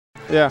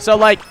Yeah. So,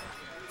 like,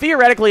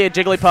 theoretically, a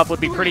Jigglypuff would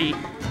be pretty,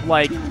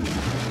 like,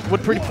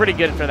 pretty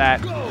good for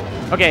that.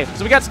 Okay,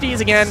 so we got Steez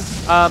again.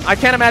 I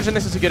can't imagine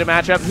this is a good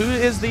matchup. Who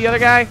is the other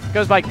guy?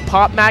 Goes by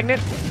Pop Magnet.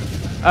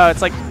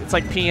 It's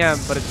like PM,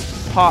 but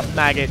it's Pop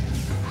Maggot.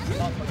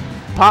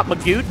 Pop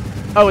Magoot?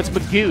 Oh, it's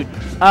Magoot.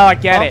 Oh, I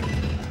get it.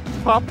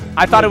 Pop.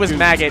 I thought it was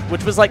Maggot,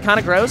 which was like kind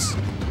of gross.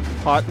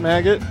 Hot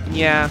Maggot?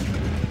 Yeah.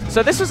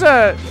 So this was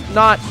a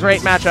not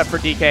great matchup for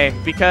DK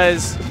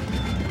because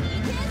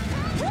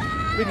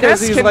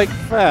he's like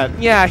fat.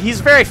 Yeah,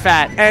 he's very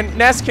fat, and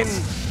Ness can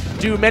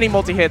do many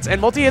multi-hits, and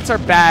multi-hits are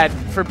bad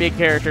for big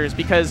characters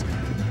because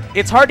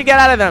it's hard to get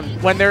out of them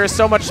when there is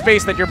so much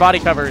space that your body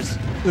covers.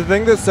 The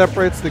thing that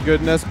separates the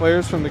good Ness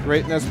players from the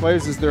great Ness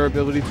players is their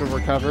ability to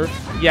recover.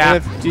 Yeah.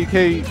 And if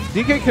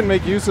DK can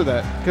make use of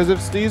that, because if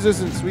Steez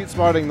isn't sweet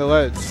spotting the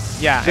ledge,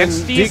 yeah, then and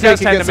Steez DK does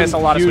can tend get to miss a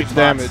lot of sweet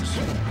damage.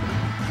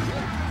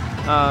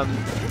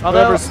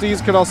 Although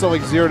Steez could also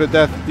like 0 to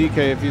death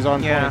DK if he's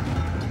on point.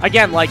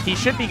 Again, like he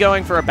should be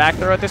going for a back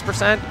throw at this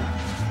percent.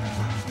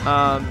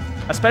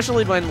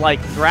 Especially when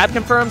like grab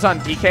confirms on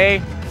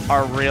DK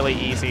are really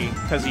easy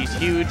because he's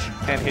huge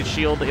and his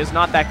shield is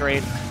not that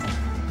great.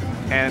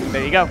 And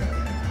there you go.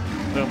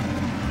 Boom.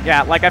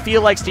 Yeah, like I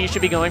feel like Steez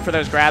should be going for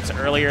those grabs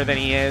earlier than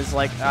he is.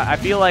 Like I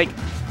feel like,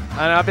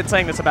 I know I've been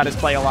saying this about his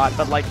play a lot,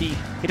 but like he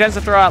tends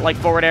to throw out like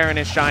forward air in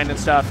his shine and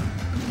stuff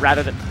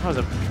rather than, that was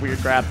a weird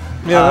grab.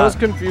 Yeah, that was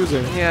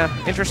confusing. Yeah,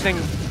 interesting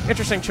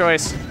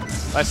choice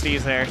by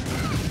Steez there.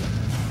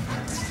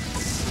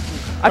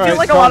 I feel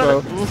like a lot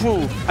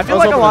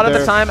of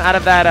the time out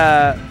of that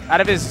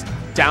out of his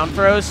down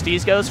throws,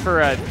 Steez goes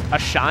for a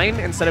shine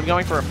instead of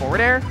going for a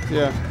forward air.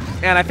 Yeah.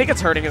 And I think it's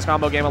hurting his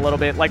combo game a little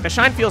bit. Like the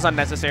shine feels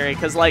unnecessary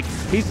because like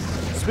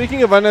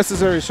speaking of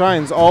unnecessary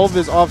shines, all of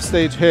his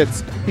offstage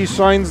hits, he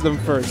shines them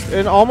first.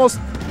 In almost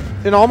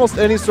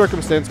any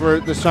circumstance where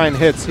the shine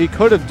hits, he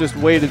could have just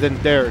waited and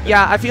dared.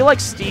 Yeah, I feel like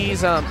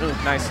Steez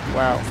ooh, nice.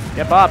 Wow.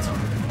 Get bopped.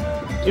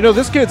 You know,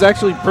 this kid's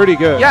actually pretty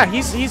good. Yeah,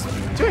 he's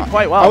doing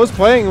quite well. I was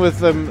playing with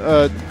him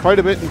quite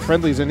a bit in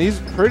friendlies, and he's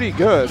pretty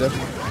good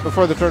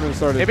before the tournament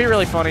started. It'd be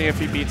really funny if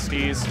he beat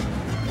Steez.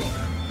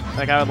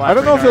 Like I would laugh. I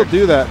don't know if he'll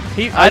do that.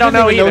 I don't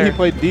know either. Know he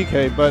played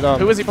DK, but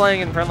who was he playing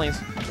in friendlies?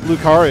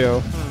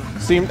 Lucario.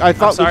 I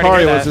thought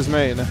Lucario was his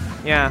main.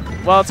 Yeah.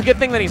 Well, it's a good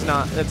thing that he's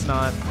not. It's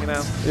not. You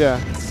know. Yeah.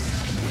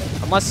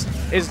 Unless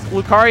is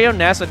Lucario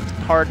Ness a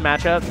hard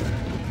matchup?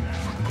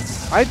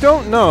 I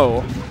don't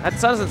know.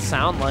 That doesn't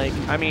sound like.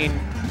 I mean,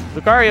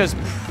 Lucario's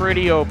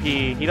pretty OP.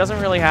 He doesn't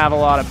really have a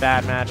lot of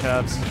bad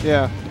matchups.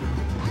 Yeah.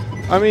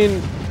 I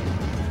mean,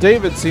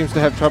 David seems to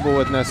have trouble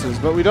with Nesses,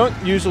 but we don't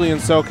usually in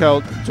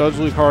SoCal judge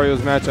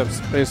Lucario's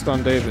matchups based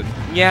on David.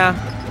 Yeah.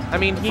 I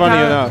mean,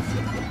 funny enough.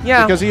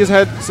 Yeah. Because he has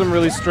had some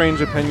really strange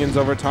opinions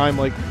over time,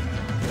 like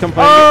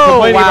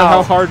complaining about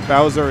how hard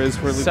Bowser is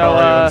for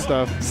Lucario and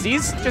stuff.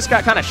 Steez just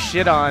got kind of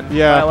shit on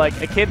by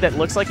like a kid that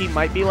looks like he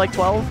might be like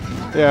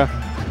 12.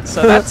 Yeah.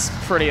 So that's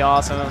pretty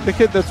awesome. The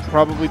kid that's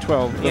probably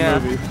 12 in the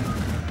movie.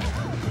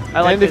 I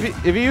like and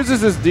if he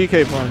uses his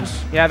DK punch.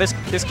 Yeah, this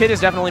kid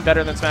is definitely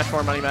better than Smash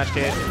 4 Money Match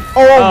Kid.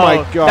 Oh my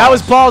god. That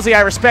was ballsy.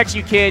 I respect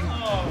you, kid.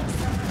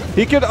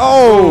 He could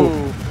All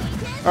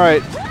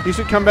right. You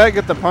should come back,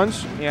 get the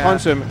punch,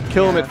 punch him,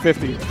 kill him at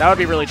 50. That would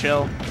be really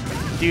chill.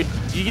 Dude,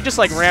 you just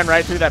like ran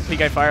right through that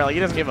PK fire. Like he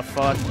doesn't give a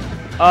fuck.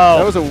 Oh.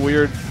 That was a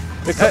weird.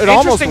 It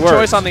almost worked.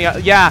 choice on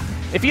the yeah.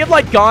 If he had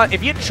like if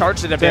he had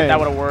charged it a bit, that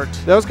would have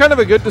worked. That was kind of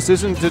a good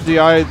decision to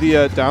DI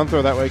the down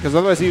throw that way, because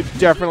otherwise he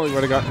definitely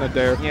would have gotten a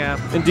dare. Yeah.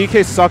 And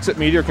DK sucks at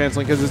meteor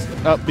canceling because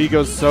his up B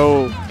goes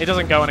so. It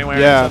doesn't go anywhere.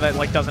 Yeah. So that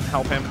like doesn't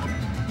help him.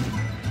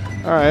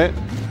 All right.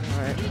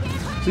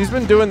 He's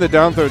been doing the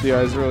down throw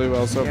DIs really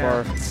well so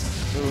far.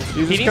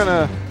 He's just kind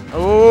of.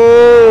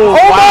 Oh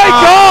my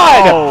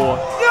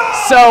god!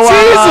 So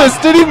Jesus,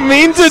 did he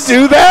mean to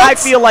do that? I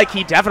feel like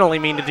he definitely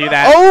mean to do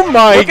that. Oh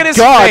my Look at his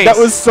god, face. that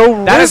was so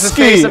risky. That is the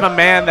face of a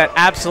man that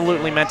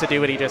absolutely meant to do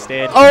what he just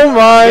did. Oh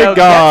my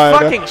god.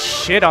 Get fucking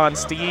shit on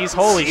Steez.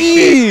 Holy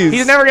shit.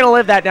 He's never going to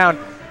live that down.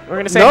 We're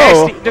going to say, hey,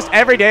 Steez, just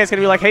every day it's going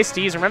to be like, hey,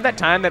 Steez, remember that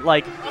time that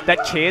like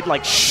that kid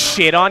like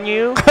shit on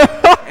you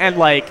and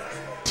like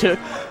took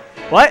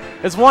what?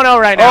 It's 1-0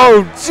 right now.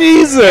 Oh,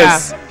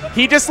 Jesus. Yeah.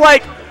 He just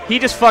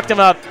fucked him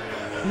up.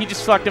 He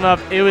just fucked him up.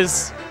 It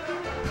was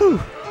whew.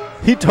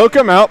 He took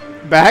him out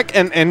back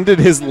and ended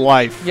his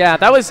life. Yeah,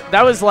 that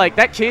was like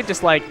that kid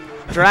just like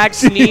dragged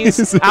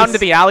Sneeze out into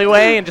the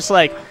alleyway and just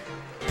like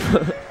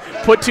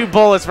put 2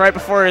 bullets right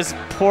before his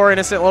poor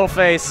innocent little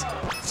face.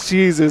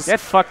 Jesus. Get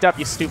fucked up,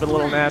 you stupid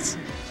little Ness.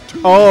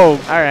 Oh.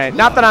 All right.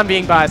 Not that I'm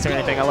being biased or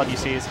anything. I love you,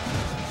 Steez.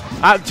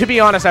 To be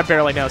honest, I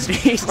barely know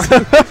Steez.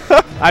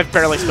 I've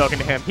barely spoken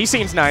to him. He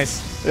seems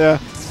nice. Yeah.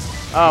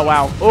 Oh,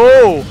 wow.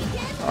 Oh.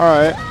 All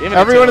right.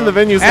 Everyone in the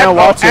venue's now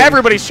watching.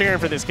 Everybody's cheering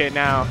for this kid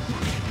now.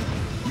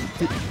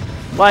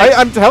 Like,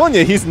 I'm telling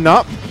you, he's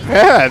not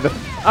bad.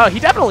 Oh, he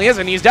definitely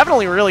isn't. He's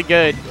definitely really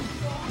good.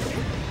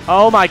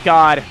 Oh my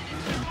god.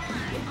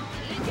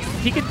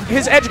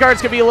 His edge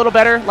guards could be a little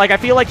better. Like I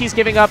feel like he's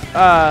giving up.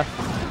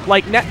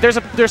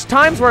 There's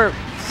times where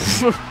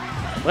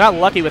We got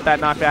lucky with that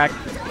knockback.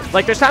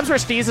 Like, there's times where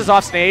Steez is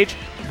off stage,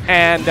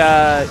 and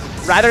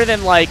rather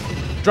than, like,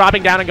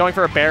 dropping down and going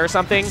for a bear or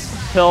something,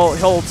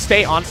 he'll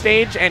stay on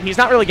stage, and he's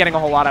not really getting a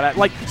whole lot of that.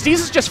 Like, Steez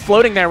is just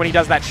floating there when he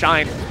does that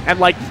shine, and,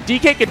 like,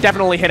 DK could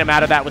definitely hit him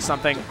out of that with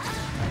something.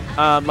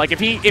 Like, if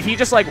he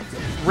just, like,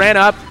 ran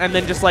up and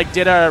then just, like,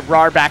 did a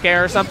RAR back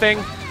air or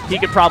something, he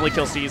could probably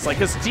kill Steez. Like,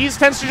 because Steez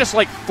tends to just,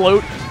 like,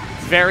 float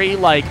very,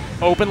 like,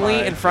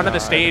 openly in front of the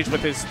stage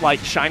with his, like,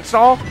 shine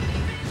stall,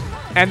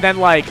 and then,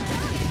 like,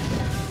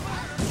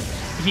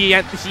 he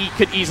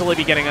could easily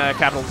be getting a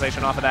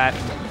capitalization off of that,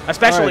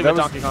 especially with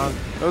Donkey Kong.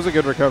 That was a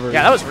good recovery.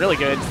 Yeah, that was really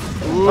good.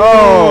 Ooh,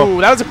 oh,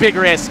 that was a big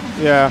risk.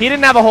 Yeah. He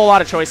didn't have a whole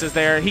lot of choices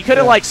there. He could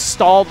have, like,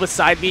 stalled with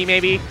side B,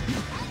 maybe.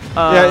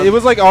 Yeah, it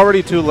was, like,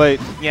 already too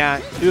late. Yeah.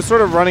 He was sort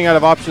of running out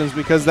of options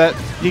because that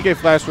DK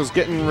flash was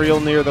getting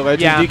real near the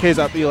ledge, and DK's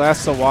up B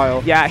lasts a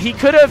while. Yeah, he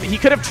could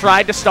have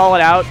tried to stall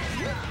it out,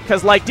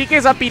 because, like,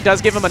 DK's up B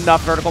does give him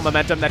enough vertical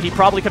momentum that he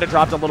probably could have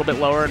dropped a little bit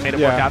lower and made it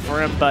work out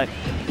for him. But,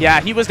 yeah,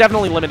 he was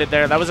definitely limited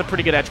there. That was a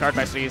pretty good edge guard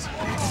by Steez.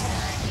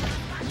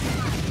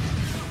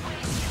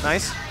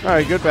 Nice. All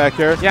right, good back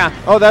air. Yeah.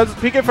 Oh,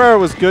 PK Fire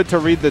was good to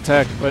read the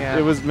tech, but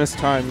it was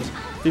mistimed.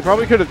 He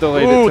probably could have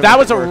delayed it. Ooh, that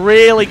was a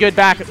really good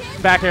back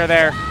air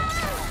there.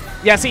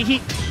 Yeah, see,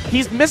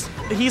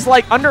 he's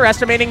like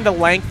underestimating the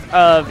length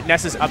of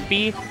Ness's up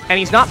B, and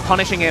he's not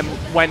punishing him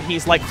when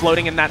he's like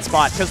floating in that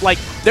spot. Because like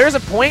there's a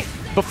point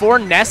before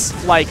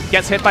Ness like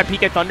gets hit by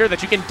PK Thunder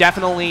that you can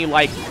definitely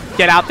like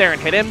get out there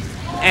and hit him.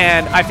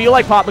 And I feel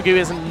like Pop Magoot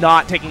is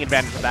not taking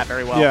advantage of that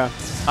very well. Yeah.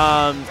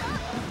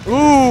 Ooh.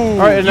 All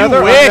right,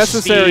 another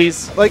unnecessary.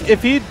 Like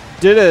if he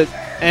did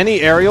any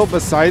aerial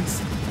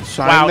besides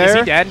shine there. Wow, is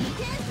he dead?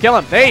 Kill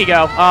him. There you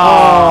go.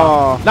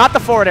 Oh. Not the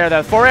forward air,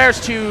 though. Forward air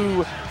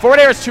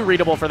is too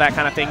readable for that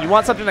kind of thing. You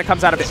want something that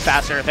comes out a bit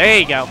faster. There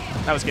you go.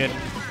 That was good.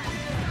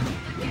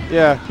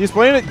 Yeah, he's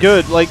playing it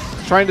good, like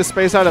trying to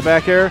space out a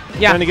back air,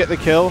 trying to get the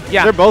kill.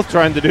 Yeah. They're both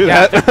trying to do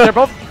that.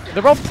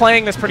 They're both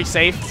playing this pretty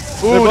safe.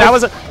 Ooh,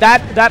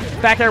 that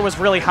back air was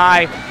really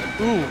high.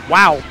 Ooh,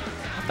 wow.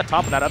 Off the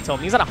top of that up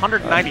tilt. He's at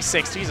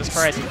 196. Jesus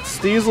Christ.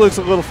 Steez looks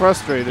a little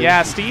frustrated.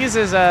 Yeah, Steez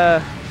is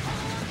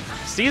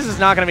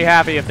not going to be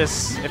happy if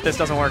this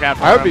doesn't work out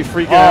for him. I would be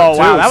freaking out, too.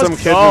 Wow, Some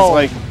kid was,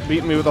 like,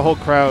 beating me with the whole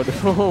crowd.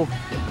 All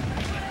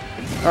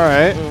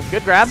right. Ooh,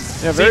 good grab.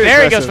 Yeah, See,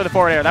 there he goes for the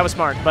forward air. That was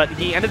smart. But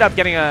he ended up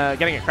getting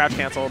a crouch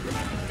canceled.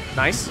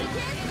 Nice.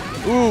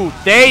 Ooh,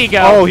 there you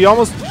go. Oh, he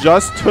almost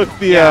just took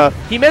the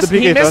he missed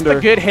Thunder.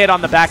 the good hit on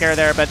the back air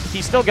there, but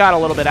he still got a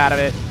little bit out of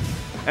it.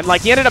 And,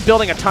 like, he ended up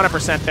building a ton of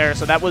percent there,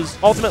 so that was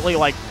ultimately,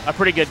 like, a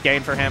pretty good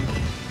gain for him.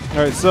 All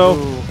right, so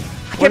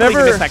whenever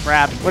he missed that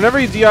grab. Whenever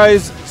he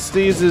DIs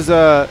Steez's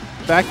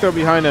back throw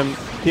behind him,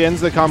 he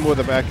ends the combo with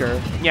a back air.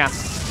 Yeah.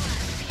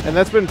 And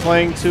that's been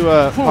playing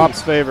to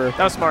Pop's favor.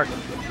 That was smart.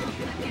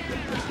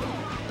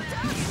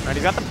 All right,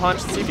 he's got the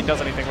punch. Let's see if he does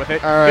anything with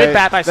it. All right. Good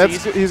bat by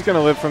Steez. He's going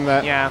to live from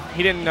that. Yeah,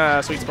 he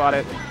didn't sweet spot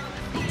it.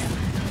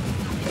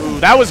 Ooh,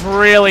 that was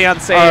really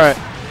unsafe. All right.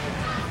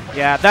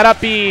 Yeah, that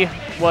up B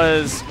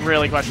was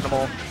really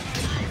questionable.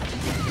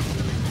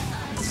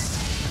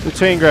 The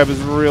chain grab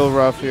is real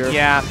rough here.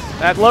 Yeah,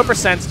 that low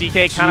percent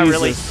DK kind of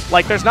really,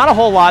 like, there's not a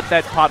whole lot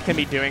that Pop can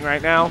be doing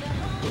right now.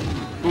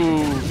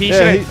 Ooh,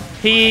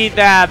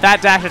 that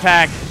dash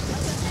attack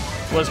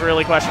was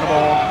really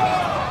questionable.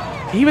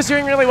 He was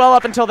doing really well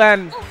up until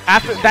then.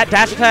 After that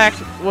dash attack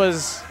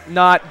was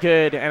not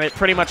good, and it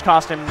pretty much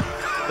cost him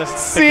the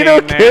Cino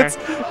game there. Kids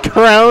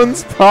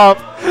crowns Pop.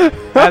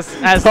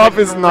 As Pop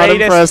is not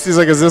impressed. He's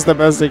like, is this the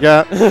best he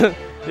got?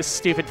 This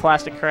stupid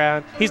plastic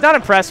crown. He's not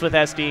impressed with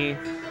SD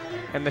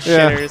and the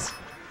shitters.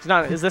 He's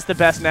not. Is this the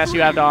best Ness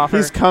you have to offer?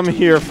 He's come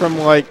here from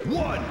like. Do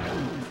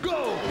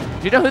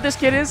you know who this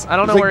kid is? I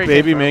don't know where he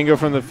came from. Baby Mango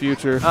from the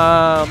future.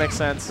 Oh, makes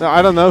sense. No,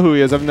 I don't know who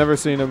he is. I've never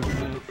seen him.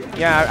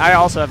 Yeah, I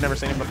also have never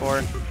seen him before.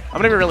 I'm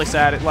gonna be really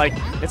sad.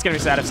 It's gonna be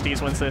sad if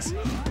Steez wins this.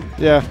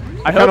 Yeah,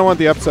 I kind of want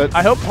the upset.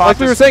 I hope Pop. Like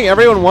we were saying,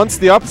 everyone wants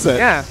the upset.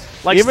 Yeah,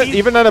 like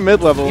even at a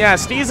mid level. Yeah,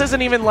 Steez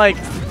isn't even like.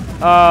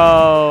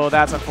 Oh,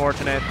 that's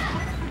unfortunate.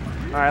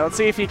 All right, let's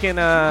see if he can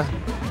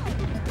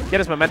get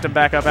his momentum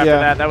back up after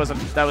that. That was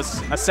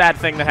a sad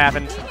thing that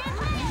happened.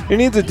 He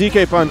needs a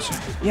DK punch.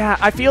 Yeah,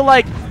 I feel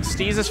like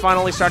Steez is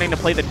finally starting to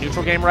play the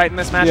neutral game right in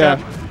this matchup.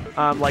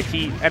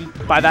 Yeah.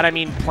 And by that I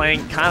mean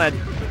playing kind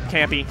of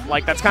campy.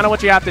 Like, that's kind of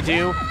what you have to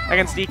do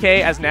against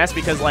DK as Ness,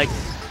 because, like,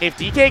 if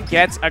DK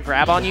gets a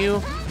grab on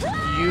you,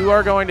 you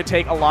are going to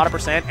take a lot of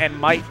percent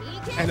and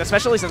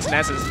especially since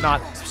Ness is not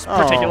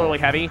particularly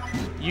heavy,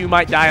 you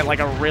might die at, like,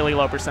 a really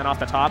low percent off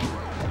the top.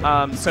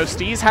 So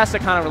Steez has to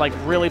kind of, like,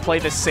 really play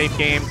this safe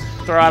game,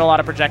 throw out a lot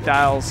of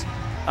projectiles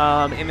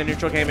in the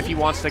neutral game if he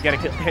wants to get a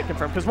hit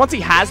confirmed. Because once he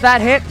has that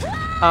hit,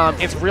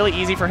 it's really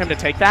easy for him to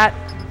take that,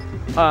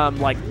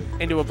 like,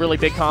 into a really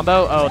big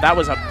combo. Oh, that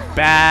was a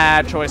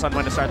bad choice on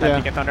when to start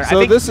that PK Thunder. So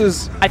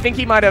I think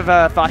he might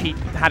have thought he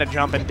had a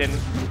jump and didn't.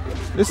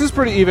 This is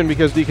pretty even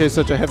because DK is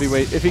such a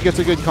heavyweight. If he gets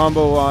a good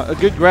combo, a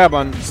good grab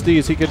on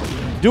Steez, he could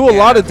do a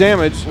lot of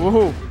damage.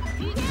 Woohoo.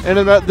 And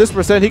about this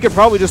percent, he could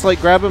probably just like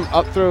grab him,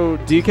 up throw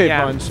DK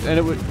Yeah. punch, and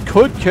it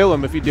could kill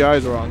him if he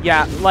DIs wrong.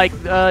 Yeah, like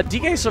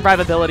DK's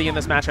survivability in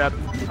this matchup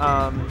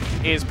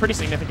is pretty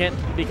significant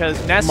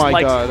because Ness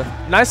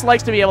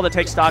likes to be able to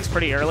take stocks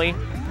pretty early,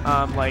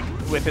 like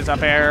with his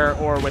up air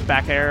or with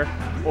back air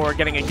or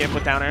getting a gimp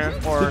with down air.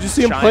 Or did you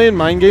see him playing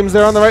mind games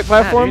there on the right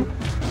platform?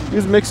 Yeah, he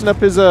was mixing up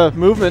his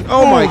movement.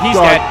 Oh my he's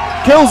god!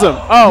 Dead. Kills him.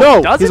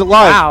 Oh, no, he's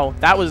alive. Wow,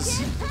 that was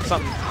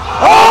something.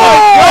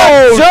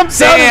 Oh! Jumps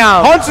down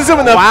and punches him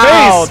in the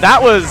wow, face.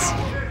 that was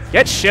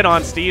get shit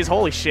on Steez.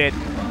 Holy shit!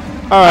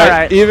 All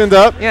right, evened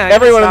up. Yeah,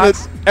 everyone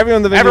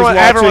in the video is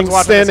everyone's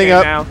watching standing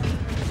up. Now.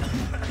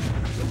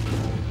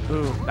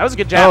 Ooh, that was a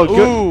good jab.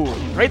 Oh,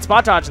 Ooh, great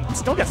spot dodge. And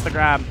still gets the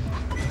grab.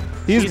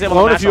 He's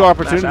blown a few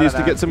opportunities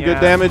to get some good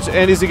damage,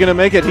 and is he going to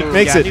make it? He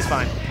makes it. He's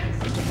fine.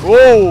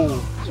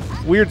 Whoa!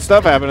 Weird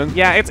stuff happening.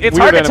 Yeah, it's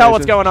hard to tell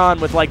what's going on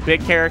with like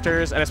big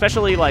characters, and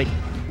especially like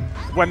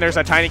when there's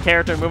a tiny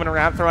character moving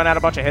around, throwing out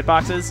a bunch of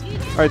hitboxes.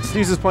 All right,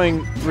 Steez is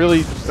playing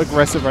really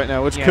aggressive right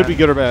now, which could be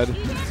good or bad.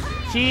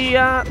 He,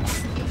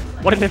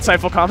 what an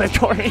insightful comment,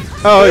 Corey.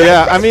 Oh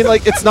yeah, I mean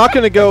like it's not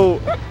going to go.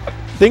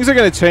 Things are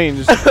going to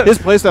change. His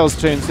playstyle's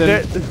changed, and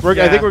I think we're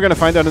going to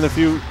find out in a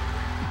few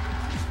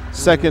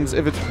seconds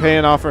if it's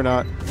paying off or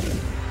not.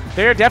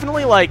 They're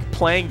definitely like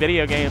playing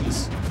video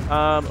games.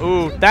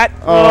 That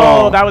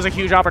was a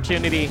huge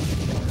opportunity.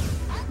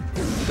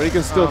 But he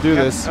can still do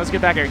this. That was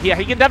good back here. Yeah,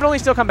 he can definitely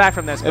still come back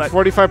from this. At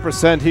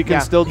 45%, he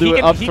can still do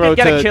it up throw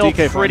to DK. He can get a kill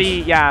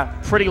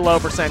punch. pretty low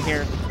percent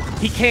here.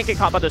 He can't get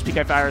caught by those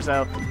PK fires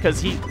though,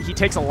 because he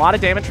takes a lot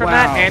of damage from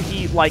that, and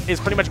he like is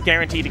pretty much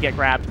guaranteed to get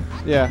grabbed.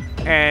 Yeah.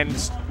 And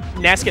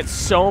Ness gets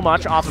so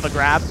much off of a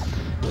grab,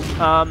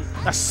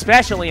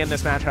 especially in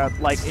this matchup.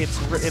 Like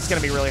it's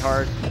gonna be really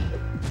hard.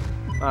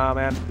 Oh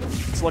man,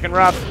 it's looking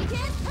rough.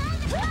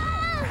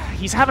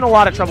 He's having a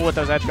lot of trouble with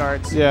those edge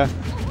guards. Yeah.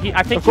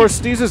 I think of course,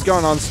 Steez has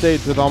gone on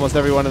stage with almost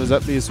every one of his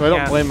up Bs, so I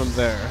don't blame him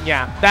there.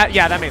 Yeah,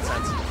 that made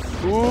sense.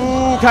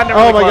 Ooh, kind of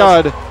really oh my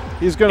close. god,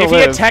 he's gonna live.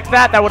 If he had teched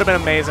that would have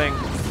been amazing.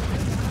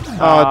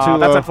 Oh, too low.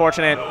 That's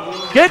unfortunate.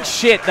 Good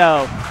shit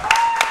though.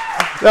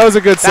 That was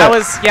a good set.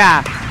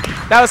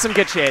 That was some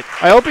good shit.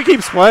 I hope he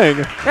keeps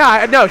playing.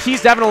 Yeah, no,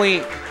 he's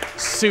definitely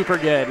super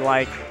good.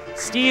 Like,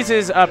 Steez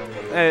is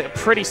a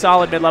pretty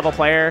solid mid-level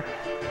player.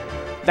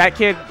 That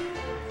kid.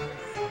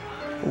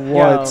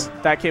 What?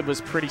 Yo, that kid was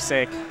pretty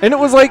sick. And it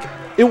was like,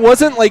 it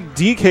wasn't like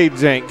DK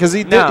jank, because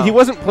he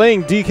wasn't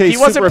playing DK He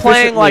wasn't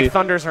playing efficiently. like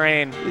Thunder's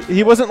Reign.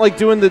 He wasn't like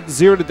doing the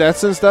 0 to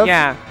deaths and stuff.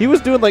 Yeah. He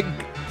was doing like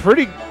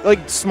pretty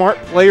like smart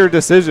player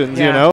decisions, you know?